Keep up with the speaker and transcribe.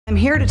I'm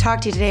here to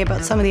talk to you today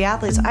about some of the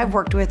athletes I've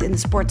worked with in the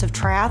sports of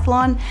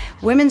triathlon,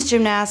 women's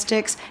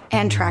gymnastics,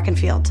 and track and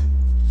field.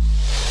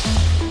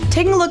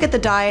 Taking a look at the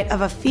diet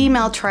of a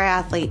female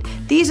triathlete,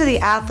 these are the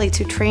athletes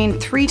who train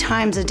 3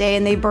 times a day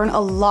and they burn a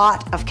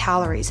lot of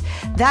calories.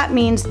 That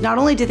means not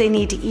only do they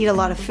need to eat a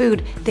lot of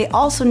food, they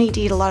also need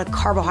to eat a lot of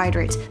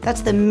carbohydrates. That's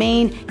the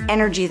main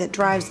energy that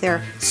drives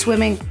their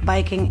swimming,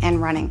 biking,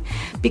 and running.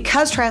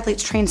 Because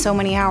triathletes train so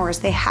many hours,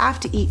 they have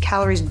to eat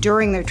calories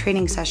during their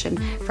training session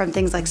from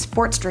things like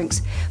sports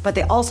drinks, but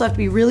they also have to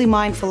be really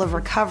mindful of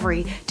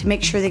recovery to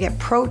make sure they get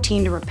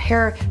protein to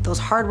repair those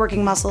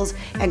hardworking muscles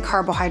and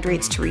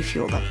carbohydrates to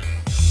refuel them.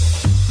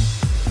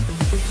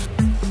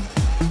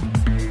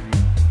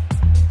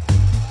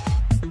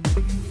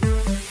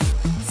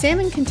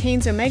 Salmon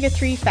contains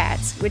omega-3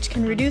 fats, which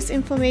can reduce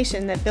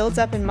inflammation that builds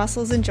up in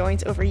muscles and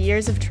joints over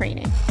years of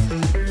training.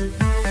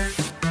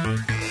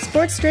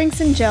 Sports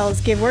drinks and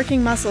gels give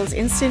working muscles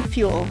instant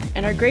fuel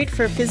and are great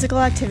for physical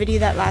activity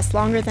that lasts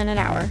longer than an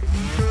hour.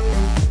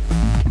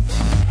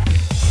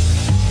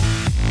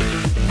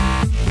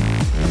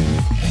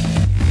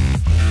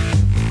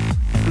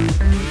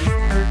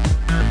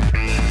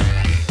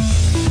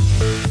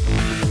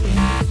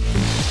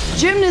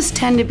 Gymnasts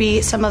tend to be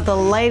some of the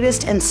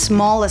lightest and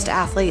smallest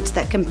athletes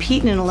that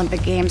compete in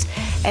Olympic Games,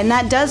 and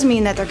that does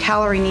mean that their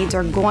calorie needs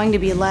are going to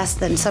be less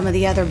than some of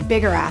the other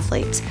bigger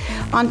athletes.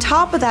 On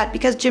top of that,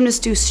 because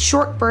gymnasts do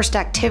short burst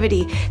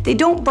activity, they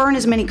don't burn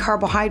as many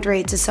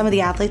carbohydrates as some of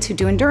the athletes who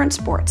do endurance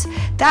sports.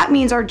 That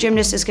means our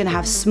gymnast is going to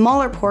have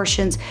smaller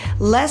portions,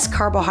 less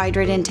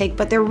carbohydrate intake,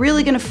 but they're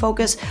really going to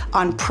focus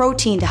on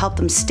protein to help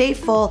them stay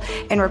full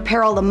and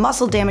repair all the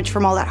muscle damage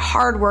from all that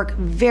hard work,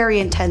 very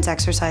intense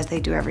exercise they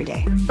do every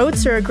day.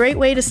 Oats are a great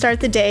way to start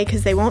the day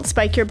because they won't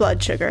spike your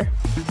blood sugar.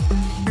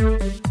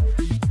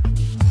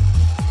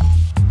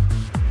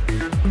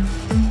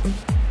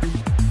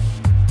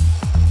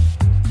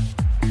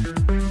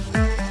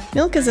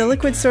 Milk is a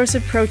liquid source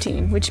of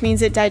protein, which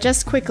means it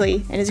digests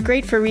quickly and is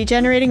great for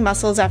regenerating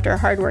muscles after a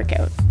hard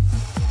workout.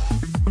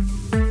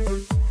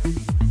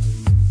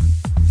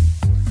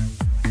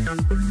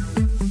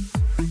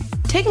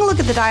 Taking a look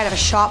at the diet of a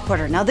shot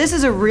putter. Now this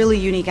is a really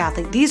unique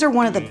athlete. These are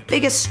one of the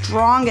biggest,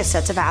 strongest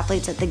sets of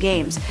athletes at the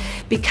games.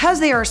 Because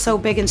they are so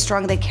big and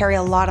strong, they carry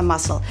a lot of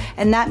muscle,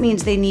 and that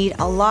means they need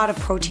a lot of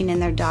protein in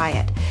their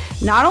diet.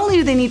 Not only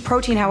do they need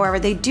protein, however,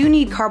 they do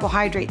need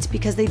carbohydrates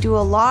because they do a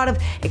lot of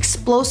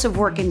explosive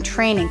work in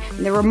training,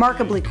 and they're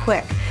remarkably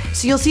quick.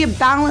 So you'll see a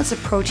balance of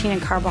protein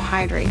and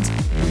carbohydrates.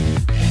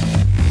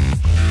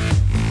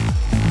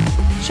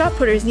 Shot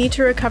putters need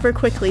to recover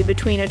quickly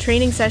between a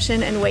training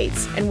session and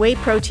weights, and whey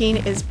protein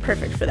is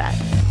perfect for that.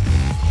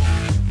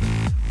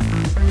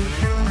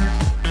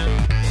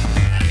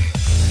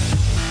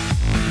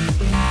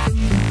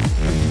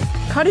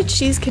 Cottage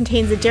cheese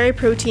contains a dairy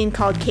protein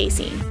called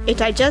casein. It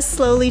digests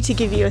slowly to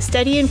give you a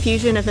steady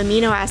infusion of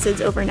amino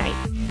acids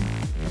overnight.